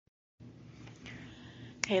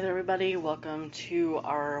Hey there, everybody. Welcome to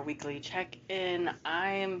our weekly check-in.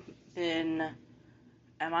 I've been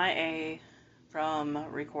MIA from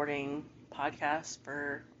recording podcasts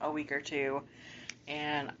for a week or two,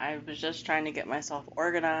 and I was just trying to get myself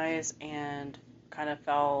organized and kind of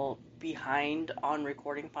fell behind on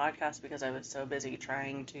recording podcasts because I was so busy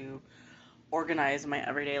trying to organize my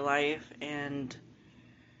everyday life and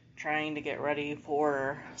trying to get ready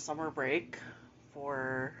for summer break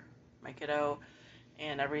for my kiddo,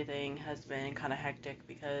 and everything has been kind of hectic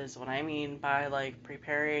because what I mean by like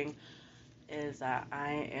preparing is that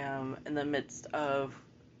I am in the midst of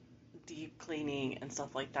deep cleaning and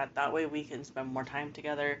stuff like that. That way we can spend more time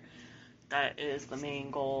together. That is the main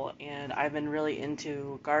goal. And I've been really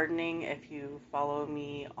into gardening. If you follow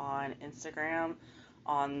me on Instagram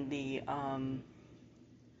on the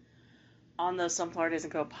Sunflower Days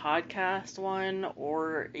and Co podcast one,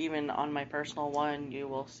 or even on my personal one, you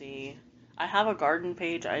will see I have a garden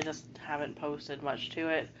page. I just haven't posted much to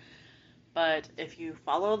it. But if you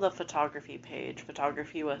follow the photography page,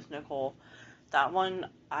 Photography with Nicole, that one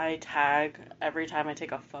I tag every time I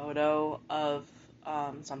take a photo of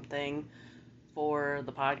something for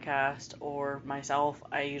the podcast or myself.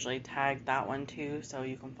 I usually tag that one too, so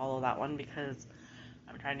you can follow that one because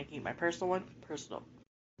I'm trying to keep my personal one personal.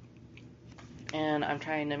 And I'm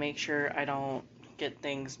trying to make sure I don't get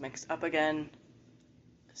things mixed up again,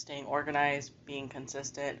 staying organized, being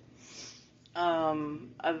consistent.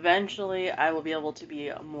 Eventually I will be able to be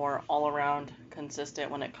more all around consistent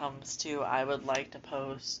when it comes to I would like to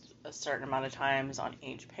post a certain amount of times on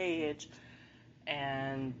each page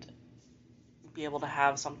and be able to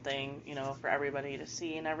have something, for everybody to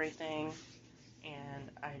see and everything. And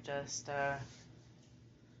I just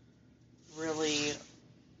really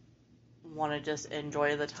want to just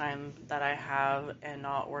enjoy the time that I have and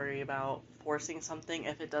not worry about forcing something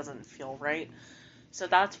if it doesn't feel right. So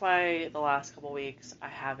that's why the last couple weeks I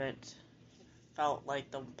haven't felt like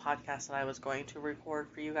the podcast that I was going to record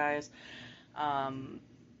for you guys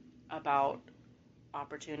about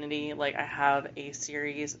opportunity. Like, I have a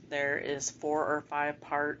series. There is 4 or 5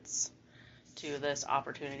 parts to this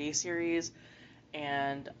opportunity series,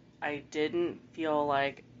 and I didn't feel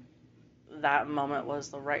like that moment was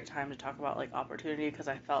the right time to talk about like opportunity because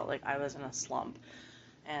I felt like I was in a slump.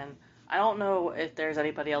 And I don't know if there's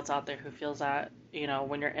anybody else out there who feels that,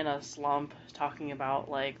 when you're in a slump, talking about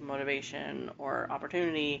like motivation or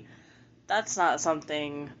opportunity, that's not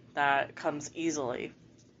something that comes easily,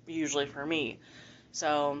 usually for me.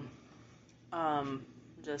 So,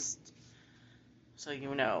 just so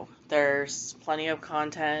you know, there's plenty of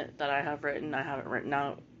content that I have written. I haven't written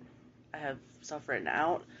out. I have stuff written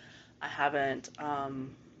out. I haven't, I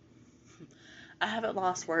haven't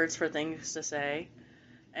lost words for things to say.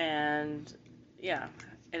 And yeah,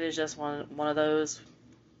 it is just one of those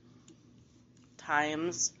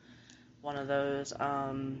times, one of those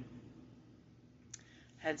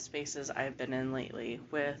headspaces I've been in lately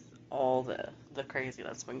with all the crazy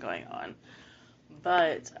that's been going on.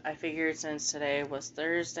 But I figured since today was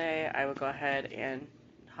Thursday, I would go ahead and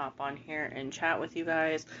hop on here and chat with you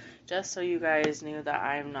guys, just so you guys knew that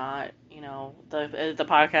I'm not, the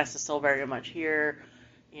podcast is still very much here.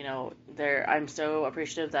 I'm so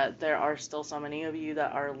appreciative that there are still so many of you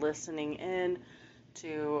that are listening in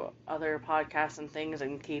to other podcasts and things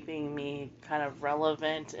and keeping me kind of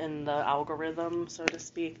relevant in the algorithm, so to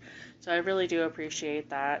speak. So I really do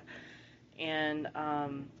appreciate that. And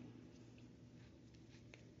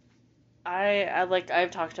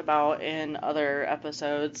I've talked about in other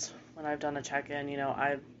episodes when I've done a check-in,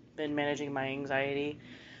 I've been managing my anxiety.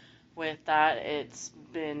 With that, it's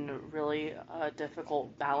been really a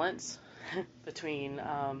difficult balance between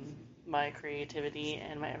my creativity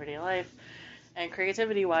and my everyday life. And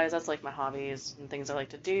creativity-wise, that's like my hobbies and things I like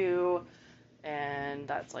to do, and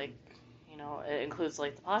that's like, it includes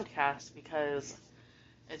like the podcast because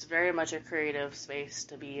it's very much a creative space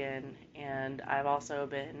to be in. And I've also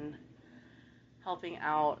been helping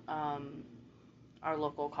out our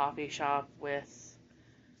local coffee shop with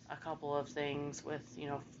a couple of things with,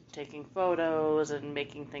 taking photos and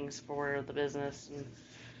making things for the business and,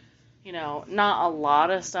 not a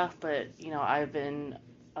lot of stuff, but, I've been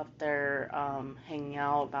up there hanging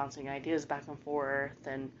out, bouncing ideas back and forth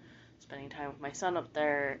and spending time with my son up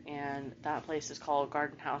there. And that place is called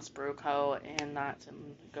Garden House Brew Co., and that's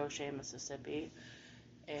in Goshen, Mississippi.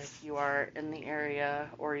 If you are in the area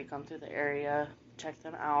or you come through the area, check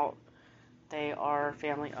them out. They are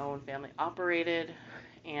family owned, family operated,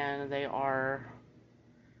 and they are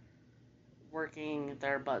working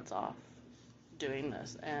their butts off doing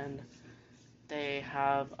this. And they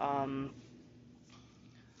have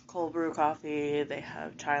cold brew coffee, they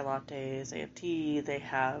have chai lattes, they have tea, they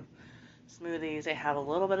have smoothies, they have a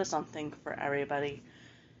little bit of something for everybody,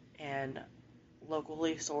 and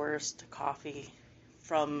locally sourced coffee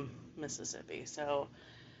from Mississippi. So,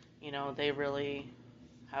 they really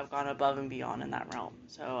have gone above and beyond in that realm.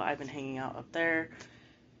 So I've been hanging out up there,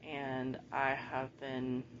 and I have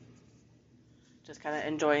been just kind of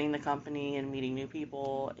enjoying the company and meeting new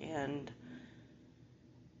people, and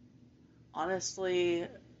honestly,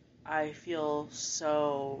 I feel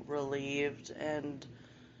so relieved and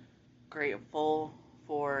grateful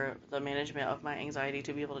for the management of my anxiety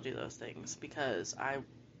to be able to do those things, because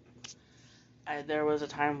there was a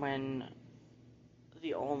time when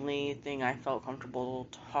the only thing I felt comfortable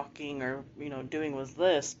talking or doing was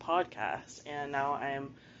this podcast, and now I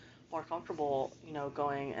am more comfortable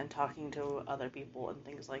going and talking to other people and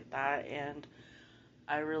things like that. And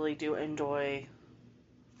I really do enjoy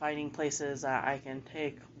finding places that I can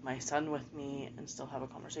take my son with me and still have a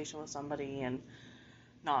conversation with somebody and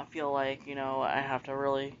not feel like I have to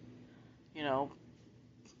really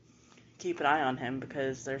keep an eye on him,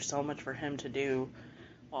 because there's so much for him to do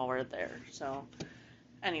while we're there. So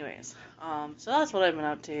anyways, so that's what I've been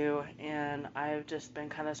up to, and I've just been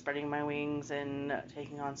kind of spreading my wings and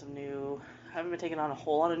taking on I haven't been taking on a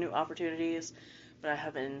whole lot of new opportunities, but I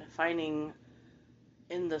have been finding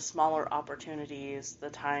in the smaller opportunities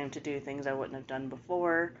the time to do things I wouldn't have done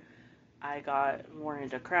before. I got more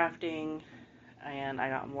into crafting, and I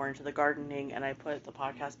got more into the gardening, and I put the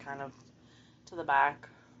podcast kind of to the back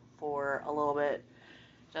for a little bit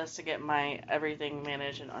just to get my everything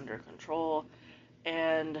managed and under control.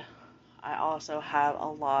 And I also have a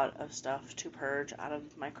lot of stuff to purge out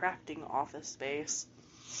of my crafting office space,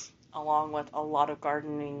 along with a lot of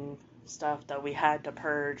gardening stuff that we had to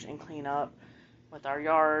purge and clean up with our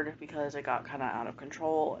yard because it got kind of out of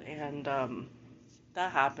control. And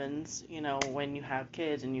that happens, when you have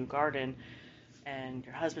kids and you garden and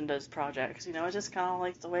your husband does projects. It's just kind of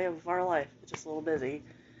like the way of our life. It's just a little busy.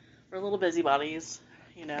 We're little busybodies,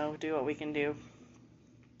 do what we can do.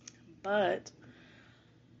 But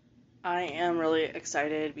I am really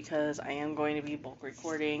excited because I am going to be bulk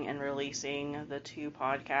recording and releasing the 2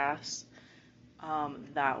 podcasts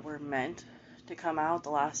that were meant to come out the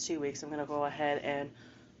last 2 weeks. I'm going to go ahead and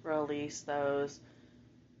release those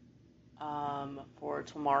for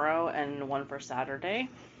tomorrow and one for Saturday.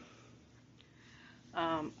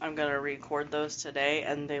 I'm going to record those today,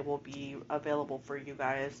 and they will be available for you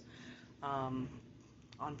guys on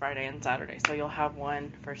Friday and Saturday. So you'll have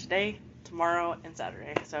one for today, tomorrow, and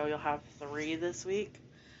Saturday. So you'll have 3 this week,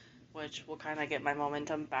 which will kind of get my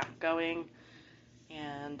momentum back going.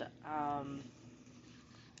 And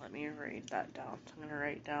let me write that down. So I'm going to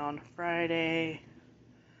write down Friday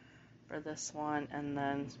for this one, and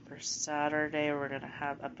then for Saturday we're going to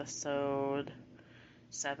have episode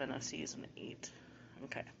 7 of season 8.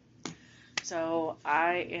 Okay. So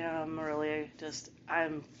I am really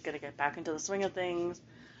I'm going to get back into the swing of things,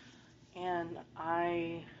 and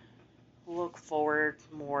I look forward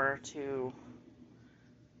more to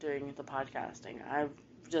doing the podcasting.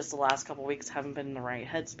 The last couple weeks haven't been in the right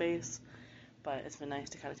headspace, but it's been nice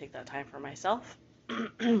to kind of take that time for myself.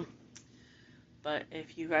 But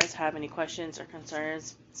if you guys have any questions or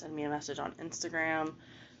concerns, send me a message on Instagram,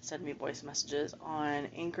 send me voice messages on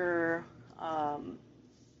Anchor,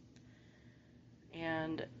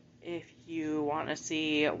 and if you want to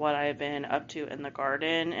see what I've been up to in the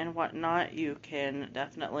garden and whatnot, you can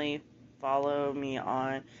definitely follow me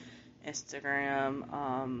on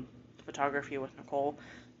Instagram, Photography with Nicole.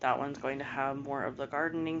 That one's going to have more of the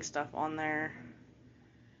gardening stuff on there,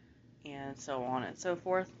 and so on and so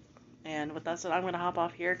forth. And with that said, I'm going to hop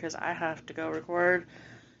off here because I have to go record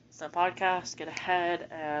some podcasts, get ahead,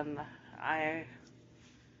 and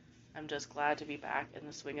I'm just glad to be back in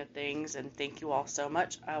the swing of things, and thank you all so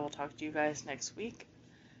much. I will talk to you guys next week.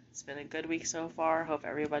 It's been a good week so far. Hope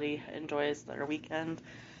everybody enjoys their weekend,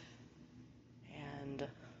 and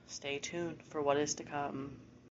stay tuned for what is to come.